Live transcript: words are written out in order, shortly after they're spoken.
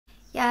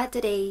Yeah,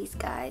 today's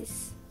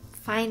guys,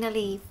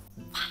 finally,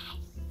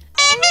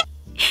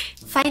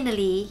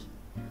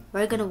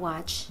 we're gonna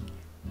watch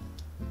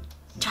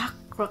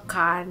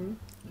Cakrakhan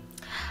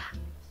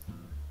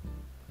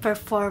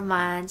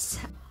performance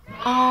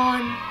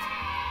on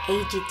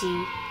AGT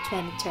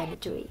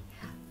 2023.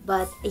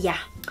 But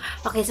yeah,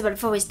 okay, so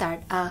before we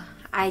start,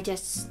 I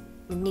just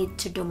need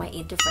to do my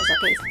intro first,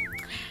 okay?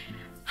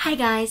 Hai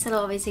guys,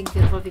 hello amazing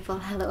beautiful people,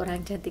 hello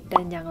orang cantik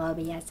dan yang luar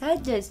biasa.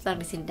 Jadi setelah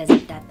disini dan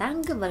selamat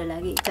datang kembali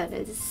lagi di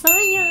channel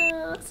saya.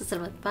 So,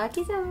 selamat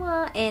pagi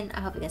semua, and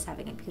I hope you guys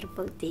having a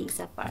beautiful day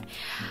so far.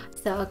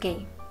 So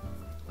okay,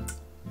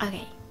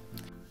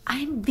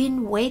 I've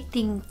been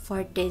waiting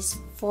for this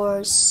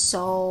for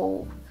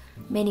so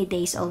many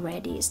days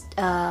already.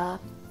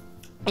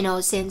 You know,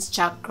 since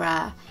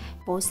Cakra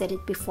posted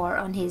it before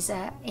on his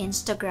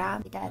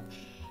Instagram that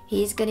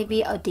he's gonna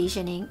be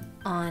auditioning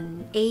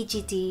on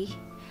AGT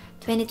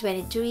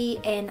 2023,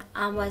 and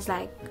I was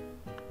like,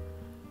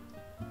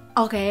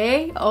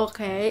 okay,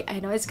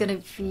 I know it's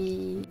gonna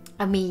be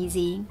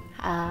amazing,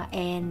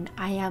 and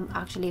I am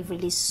actually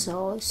really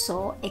so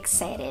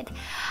excited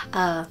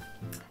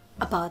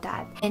about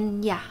that.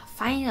 And yeah,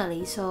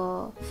 finally,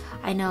 so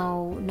I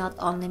know not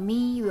only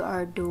me, we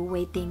are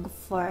waiting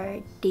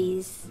for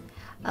this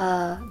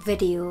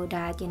video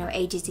that, you know,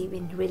 AGT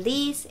been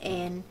released,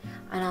 and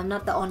I'm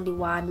not the only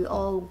one. We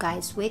all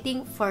guys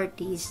waiting for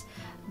this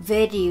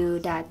video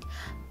that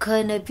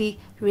gonna be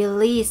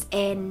released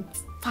and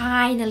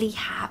finally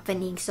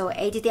happening. So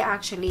AGT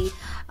actually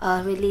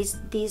released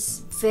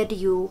this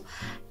video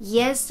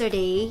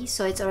yesterday,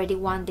 so it's already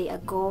one day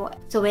ago.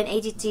 So when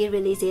AGT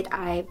released it,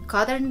 I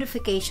got a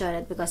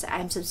notification because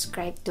I'm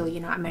subscribed to,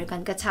 you know,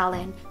 American Got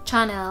Talent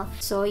channel.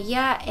 So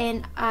yeah,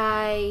 and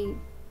I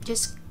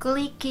just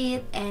click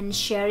it and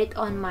share it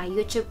on my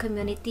YouTube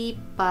community,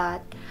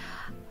 but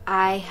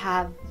I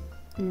have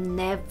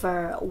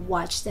never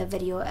watched the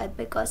video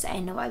because I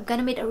know I'm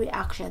gonna make a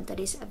reaction to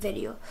this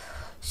video.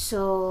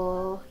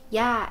 So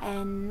yeah,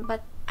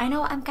 but I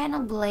know I'm kind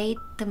of late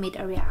to make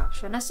a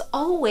reaction. As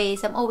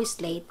always, I'm always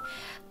late,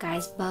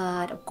 guys,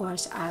 but of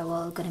course I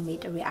will gonna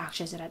make a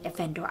reaction so that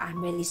even though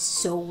I'm really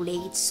so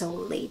late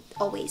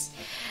always.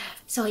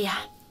 So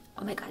yeah,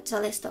 oh my god, so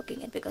let's talking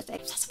it because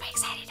I'm super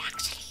excited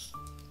actually.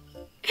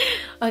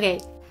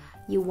 Okay,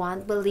 you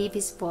won't believe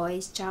his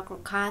voice.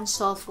 Cakrakhan's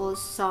soulful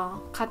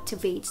song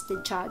captivates the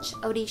judge.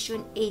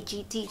 Audition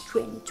AGT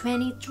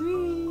 2023.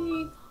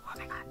 Oh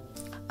my god.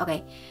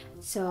 Okay,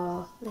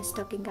 so let's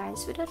talking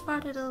guys. Without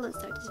further ado, let's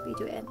start this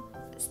video and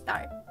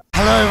start.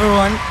 Hello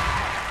everyone.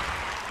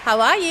 How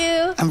are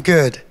you? I'm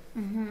good.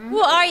 Who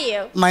are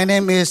you? My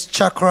name is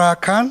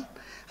Cakrakhan.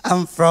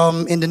 I'm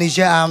from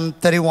Indonesia. I'm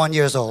 31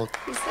 years old.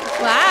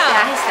 Wow.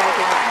 Yeah, he's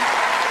starting.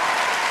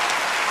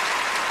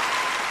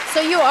 So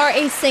you are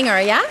a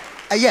singer, yeah?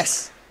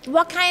 Yes.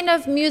 What kind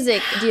of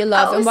music do you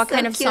love, and what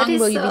kind of song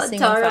will you be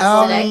singing for us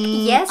today?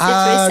 Yes,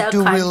 I it's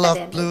do really confident. love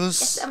blues.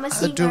 Yes, I'm a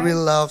I do singer.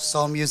 really love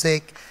soul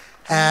music,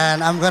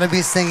 and I'm gonna be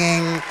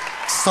singing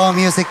soul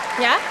music.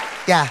 Yeah?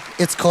 Yeah,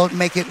 it's called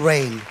 "Make It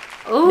Rain."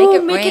 Ooh, Make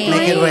It Rain.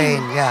 Make it rain.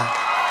 Yeah.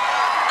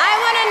 I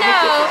want to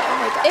know,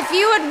 my God. if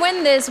you would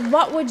win this,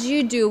 what would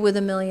you do with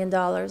 $1 million?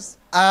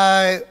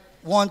 I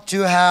want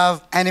to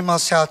have animal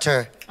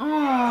shelter.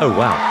 Oh,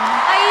 wow.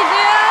 Oh, you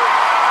do?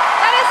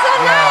 That is so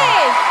Yeah.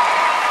 nice.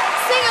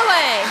 Sing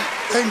away.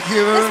 Thank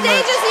you The very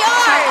stage much. is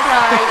yours.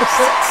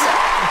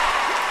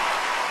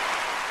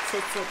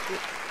 So good.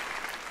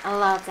 I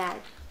love that.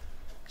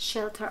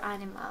 Shelter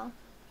animal.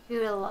 We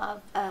will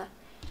love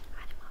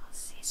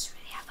animals. It's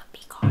really have a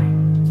big heart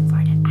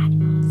for the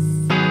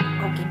animals.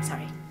 Okay, I'm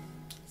sorry.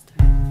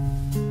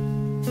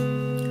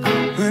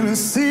 When the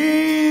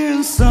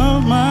sins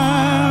of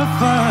my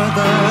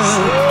father.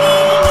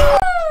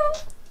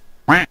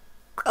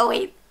 Oh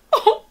wait.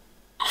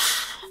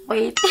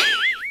 Wait.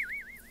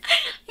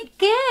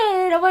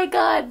 Again. Oh my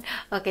god.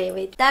 Okay,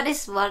 wait. That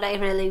is what I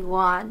really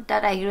want.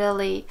 That I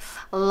really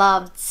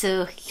love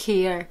to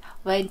hear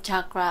when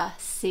Cakra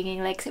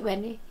singing, like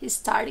when he's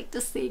starting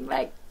to sing,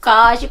 like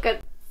gosh, you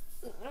can.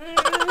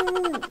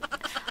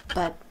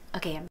 But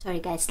okay, I'm sorry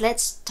guys.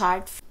 Let's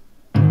start.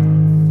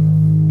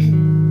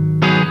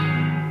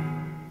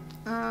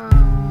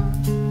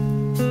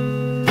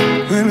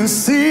 When the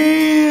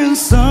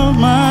sins of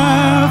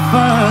my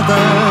father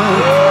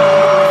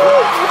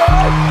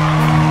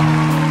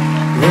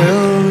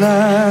will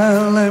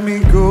not let me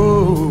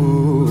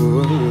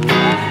go,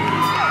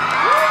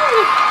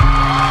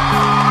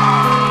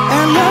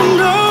 and I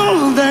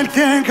know that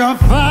can't come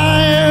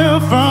fire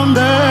from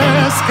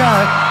the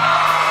sky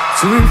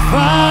to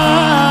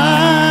refine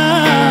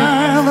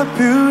the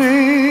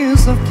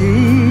purest of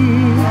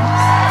kings.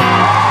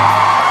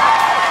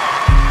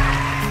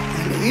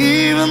 And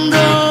even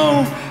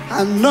though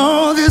I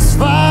know this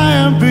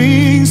fire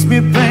brings me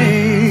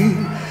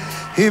pain,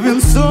 even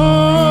so,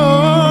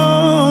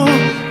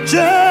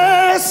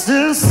 just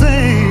the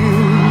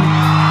same,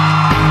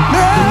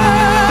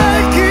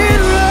 make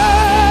it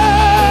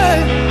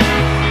right,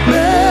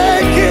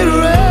 make it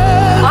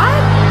right.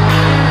 What?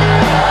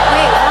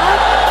 Wait, what?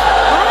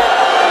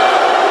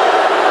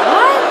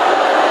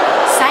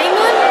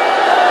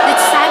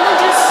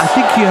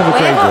 you have a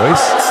great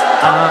voice.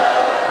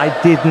 I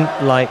didn't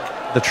like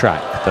the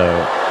track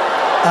though.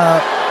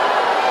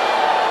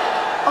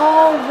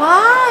 Oh,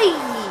 why?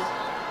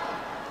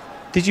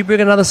 Did you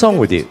bring another song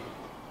with you?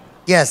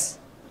 Yes.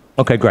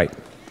 Okay, great.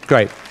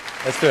 Great.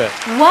 Let's do it.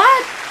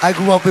 What? I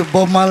grew up with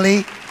Bob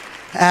Marley,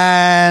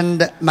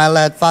 and my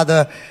late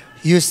father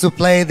used to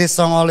play this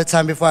song all the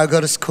time before I go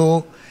to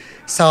school.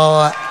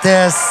 So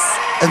there's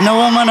No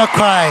Woman to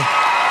Cry.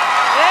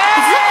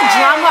 Is it a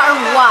drama or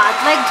what?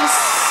 Like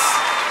just...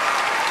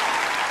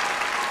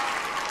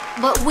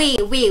 But we.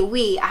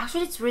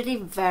 Actually, it's really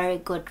very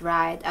good,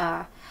 right?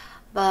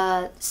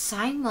 But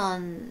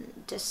Simon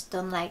just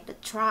don't like the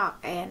track.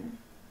 And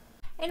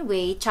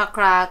anyway,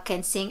 Cakra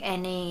can sing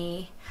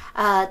any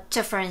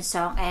different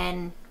song,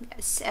 and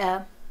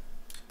of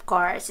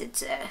course,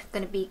 it's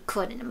gonna be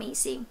good and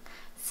amazing.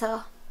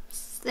 So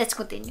let's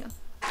continue.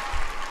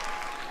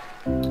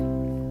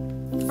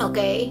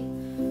 Okay,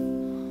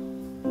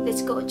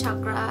 let's go,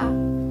 Cakra.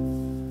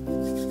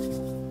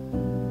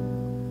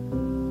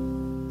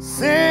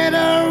 Said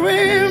I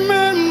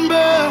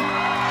remember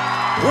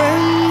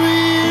when we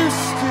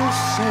used to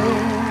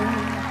sing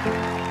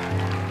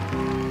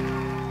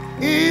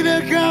in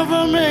a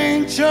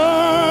government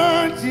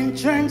church in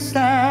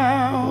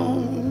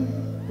Trenchtown.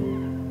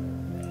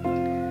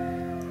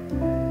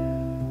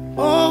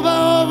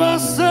 Over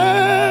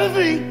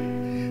serving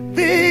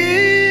the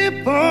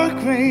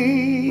hypocrites,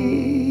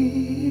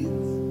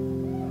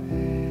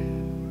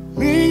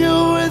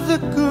 mingle with the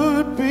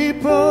good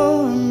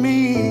people and me.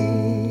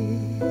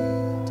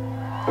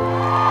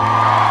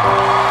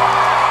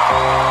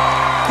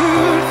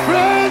 Good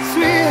friends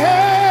we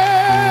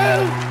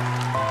have,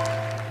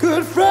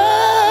 good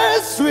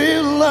friends we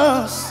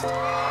lost.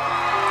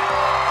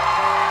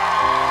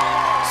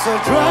 So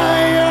dry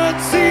your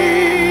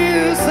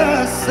tears,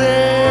 I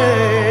say.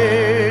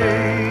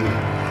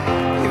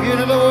 If you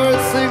know the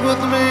words, sing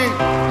with me.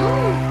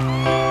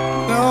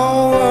 No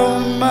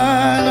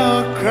woman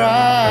will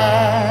cry.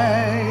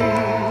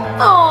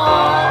 No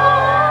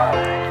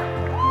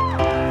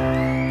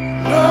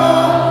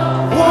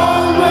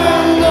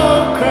woman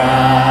will cry.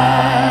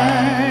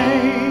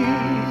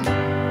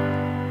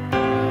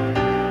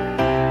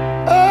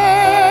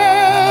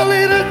 Oh,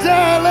 little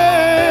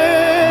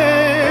darling,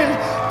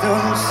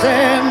 don't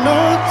shed no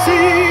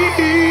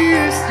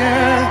tears,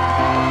 yeah.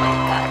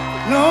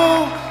 No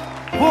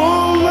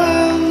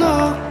woman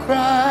will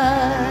cry.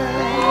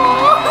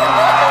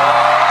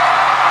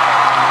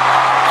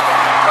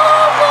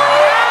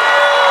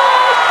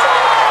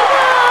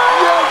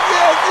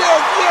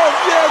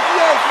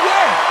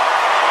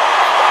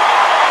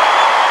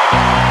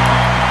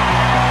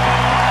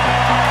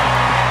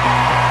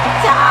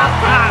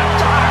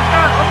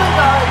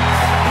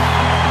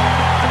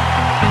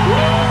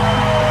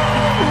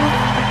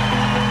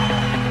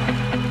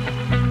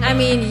 I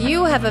mean,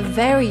 you have a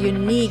very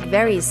unique,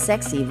 very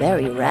sexy,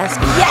 very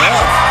raspy voice.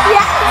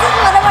 Yes, that's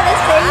what I want to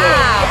say.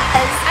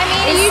 Yes. I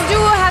mean, you do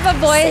have a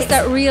voice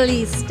that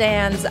really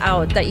stands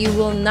out, that you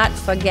will not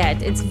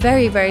forget. It's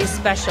very, very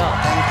special.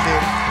 Thank you.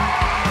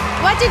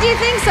 What did you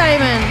think,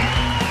 Simon?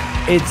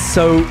 It's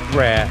so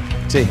rare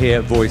to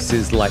hear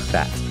voices like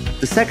that.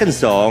 The second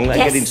song, and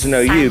Yes, Getting to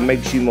Know You, Simon.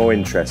 makes you more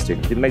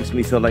interesting. It makes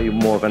me feel like you're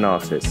more of an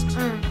artist.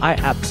 I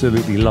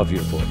absolutely love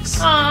your voice.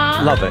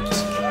 Love it.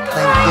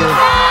 Thank you.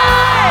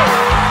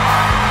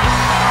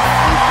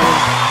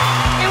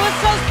 It was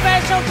so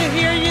special to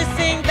hear you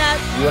sing that.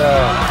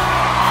 Yeah.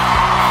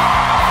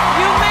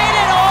 You made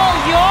it all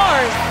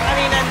yours. I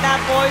mean, and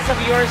that voice of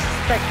yours is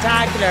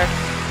spectacular.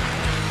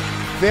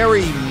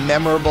 Very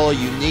memorable,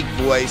 unique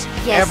voice.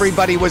 Yes.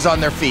 Everybody was on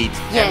their feet.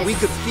 Yes. And we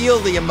could feel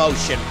the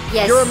emotion.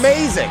 Yes. You're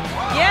amazing.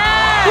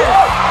 Yeah.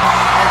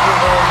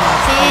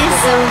 She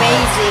is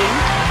amazing.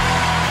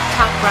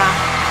 Cakra,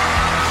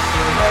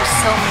 you're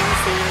so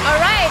amazing. All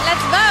right,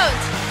 let's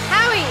vote.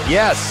 Howie,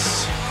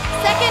 Yes.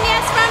 second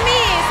yes from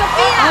me.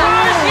 Sophia,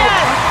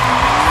 Yes.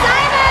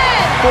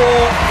 Simon.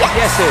 4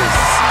 yeses.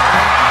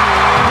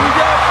 We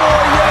got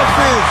 4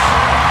 yeses.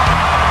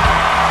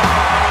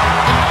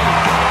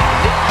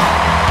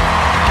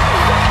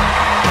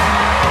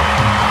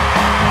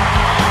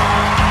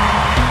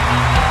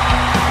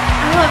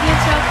 I love you,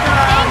 Cakra.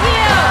 Thank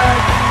you.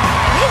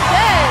 He's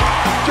good.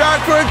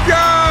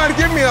 Cakrakhan,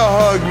 give me a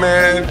hug,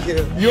 man.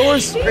 Your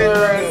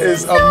spirit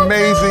is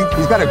amazing.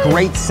 He's got a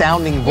great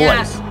sounding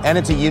voice. Yeah. And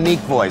it's a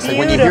unique voice. Like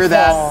when you hear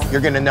that,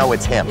 you're going to know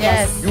it's him.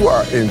 Yes. You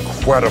are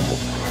incredible.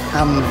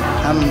 I'm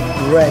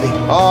ready.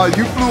 Oh,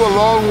 you flew a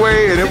long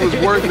way and it was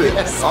worth it.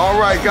 All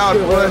right, God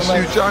bless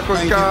you.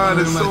 Cakrakhan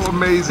is so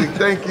amazing.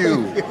 Thank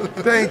you.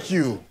 Thank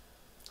you.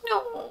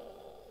 No.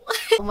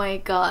 Oh my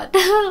god.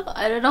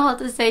 I don't know how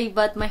to say,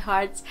 but my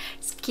heart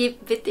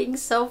keep beating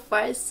so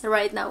fast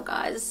right now,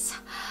 guys.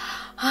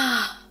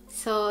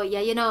 So yeah,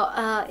 you know,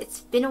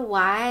 it's been a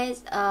while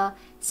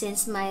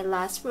since my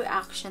last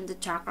reaction to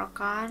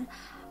Cakrakhan.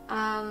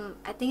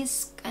 I think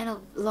it's kind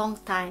of long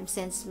time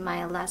since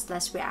my last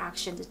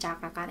reaction to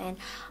Cakrakhan, and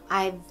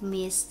I've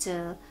missed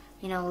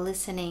you know,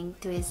 listening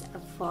to his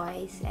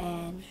voice.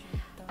 And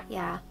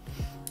yeah,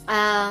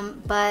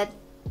 but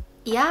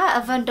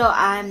yeah, even though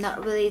I'm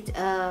not really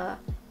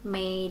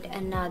made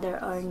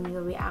another or new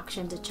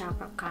reaction to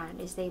Cakrakhan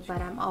this day,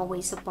 but I'm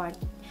always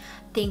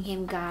supporting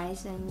him,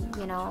 guys. And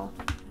you know,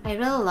 I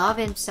really love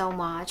him so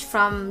much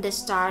from the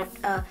start,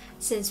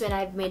 since when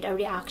I've made a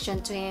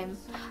reaction to him,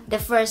 the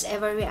first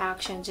ever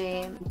reaction to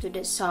him, to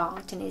the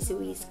song Tennessee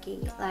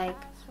Whiskey. Like,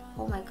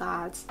 oh my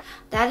god,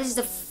 that is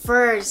the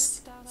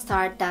first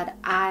start that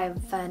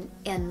I've been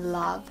in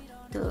love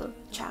to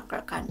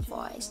Cakrakhan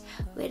voice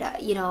with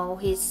you know,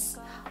 his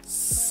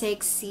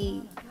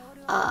sexy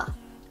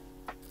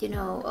you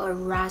know, a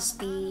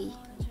raspy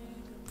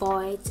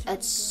voice.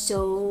 It's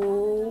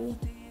so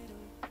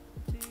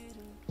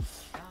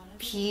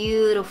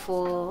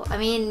beautiful. I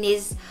mean,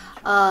 it's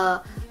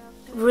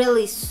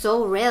really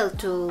so rare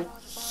to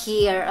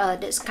hear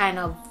this kind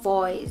of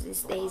voice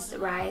these days,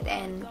 right?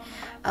 And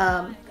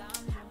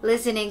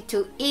listening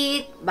to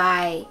it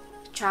by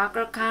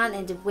Cakrakhan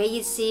and the way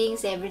he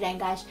sings every time,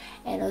 guys,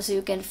 and also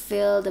you can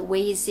feel the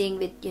way he sings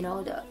with, you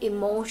know, the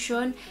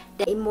emotion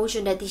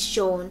that is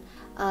shown,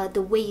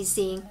 the way he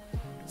sing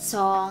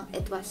song.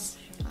 It was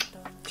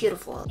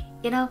beautiful,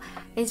 you know.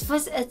 It's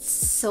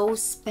so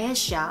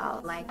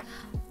special. Like,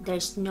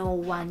 there's no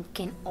one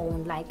can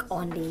own like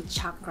only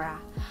Cakra.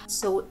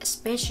 So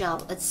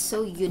special, it's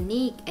so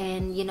unique,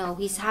 and you know,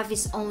 he's have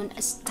his own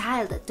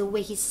style, the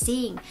way he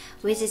sing,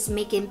 which is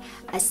make him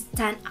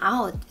stand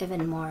out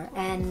even more.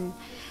 And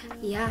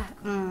yeah,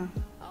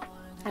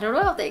 I don't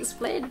know how to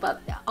explain,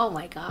 but oh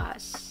my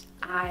gosh,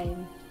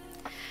 I'm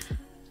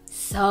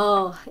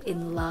so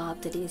in love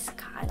to this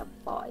kind of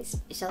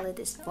voice, especially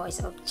this voice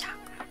of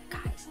Cakra,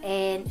 guys.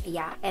 And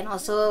yeah, and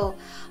also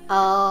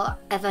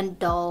even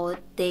though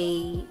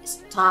they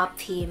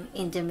stopped him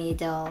in the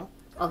middle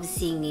of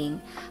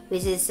singing,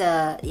 which is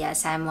yeah,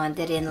 Simon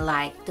didn't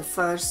like the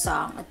first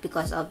song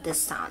because of the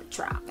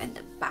soundtrack and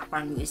the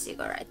background music,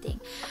 or I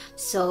think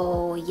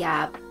so,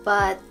 yeah.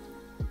 But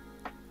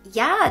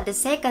yeah, the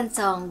second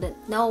song, the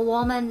No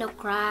Woman No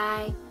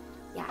Cry,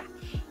 yeah,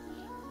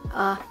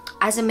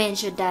 as I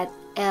mentioned that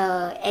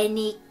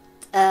any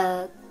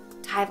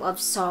type of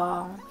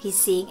song he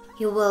sing,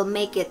 he will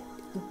make it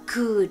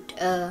good,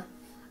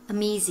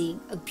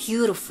 amazing,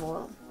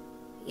 beautiful.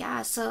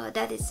 Yeah, so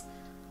that is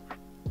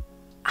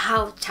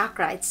how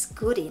Cakra is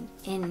good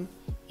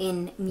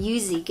in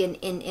music, and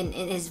in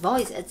his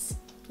voice. It's,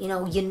 you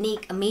know,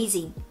 unique,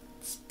 amazing,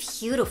 it's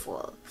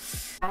beautiful.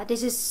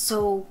 This is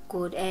so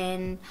good,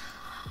 and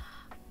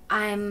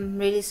I'm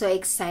really so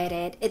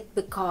excited. It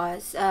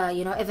because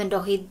you know, even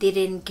though he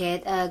didn't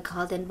get a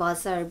golden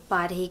buzzer,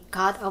 but he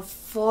got a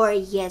 4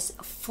 yes,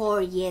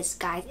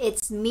 guys.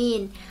 It's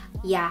mean,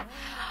 yeah,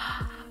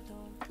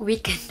 we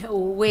can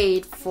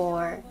wait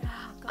for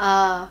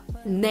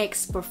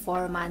next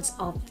performance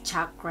of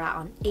Cakra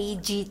on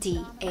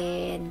AGT.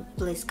 And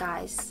please,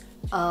 guys,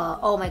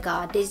 oh my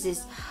god, this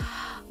is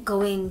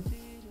going to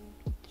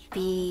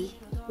be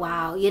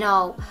wow. You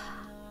know,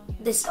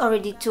 there's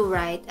already two,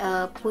 right?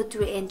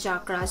 Putri and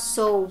Cakra,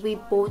 so we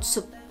both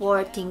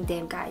supporting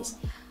them, guys.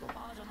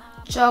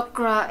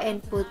 Cakra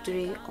and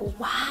Putri,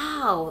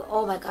 wow,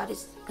 oh my god,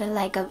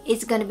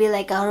 it's gonna be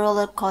like a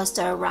roller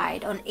coaster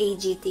ride on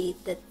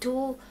AGT. The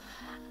two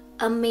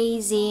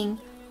amazing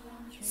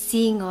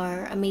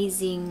singer,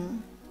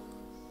 amazing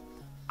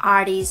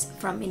artists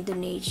from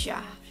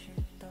Indonesia,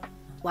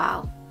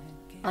 wow,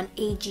 on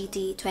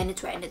AGT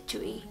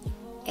 2023,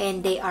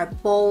 and they are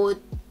both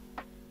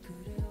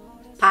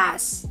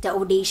pass the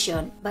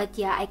audition. But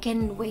yeah, I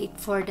can wait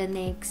for the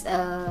next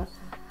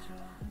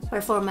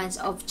performance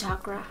of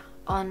Cakra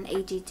on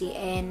AGT.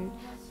 And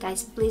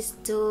guys, please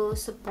do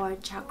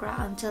support Cakra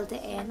until the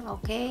end,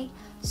 okay?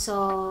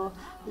 So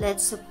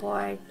let's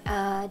support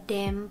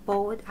them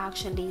both,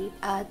 actually,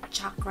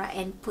 Cakra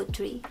and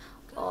Putri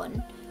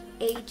on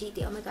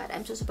AGT. Oh my god,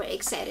 I'm so super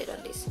excited on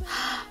this.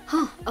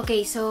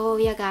 Okay, so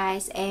yeah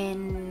guys,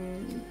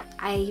 and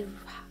I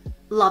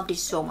love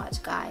this so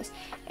much, guys,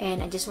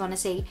 and I just want to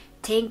say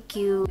thank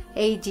you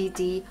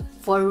AGT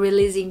for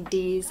releasing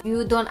this.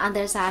 You don't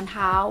understand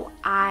how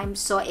I'm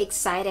so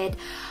excited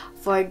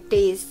for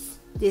this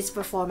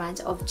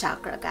performance of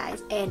Cakra,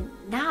 guys. And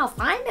now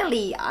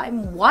finally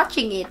I'm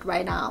watching it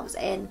right now,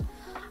 and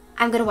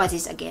I'm gonna watch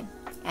this again.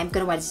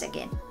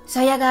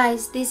 So yeah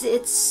guys, this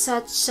is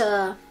such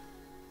a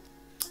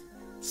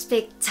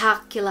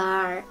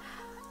spectacular,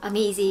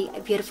 amazing,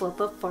 beautiful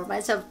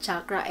performance of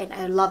Cakra, and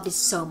I love this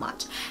so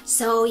much.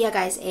 So yeah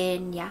guys,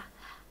 and yeah,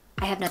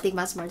 I have nothing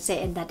much more to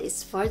say, and that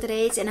is for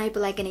today. And I hope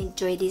you like and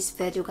enjoy this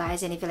video,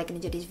 guys. And if you like and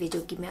enjoy this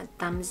video, give me a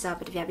thumbs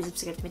up. And if you haven't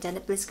subscribed to my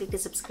channel, please click the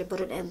subscribe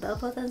button and bell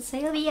button so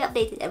you'll be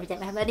updated every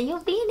time I have a new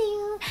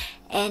video.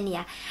 And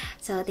yeah,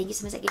 so thank you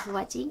so much again for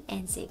watching,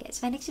 and see you guys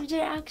for my next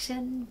video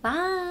reaction.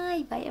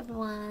 Bye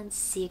everyone,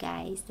 see you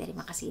guys.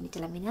 Terima kasih, ini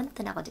Celaminan,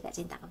 dan aku juga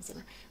cinta kamu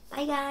semua.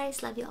 Bye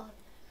guys, love you all.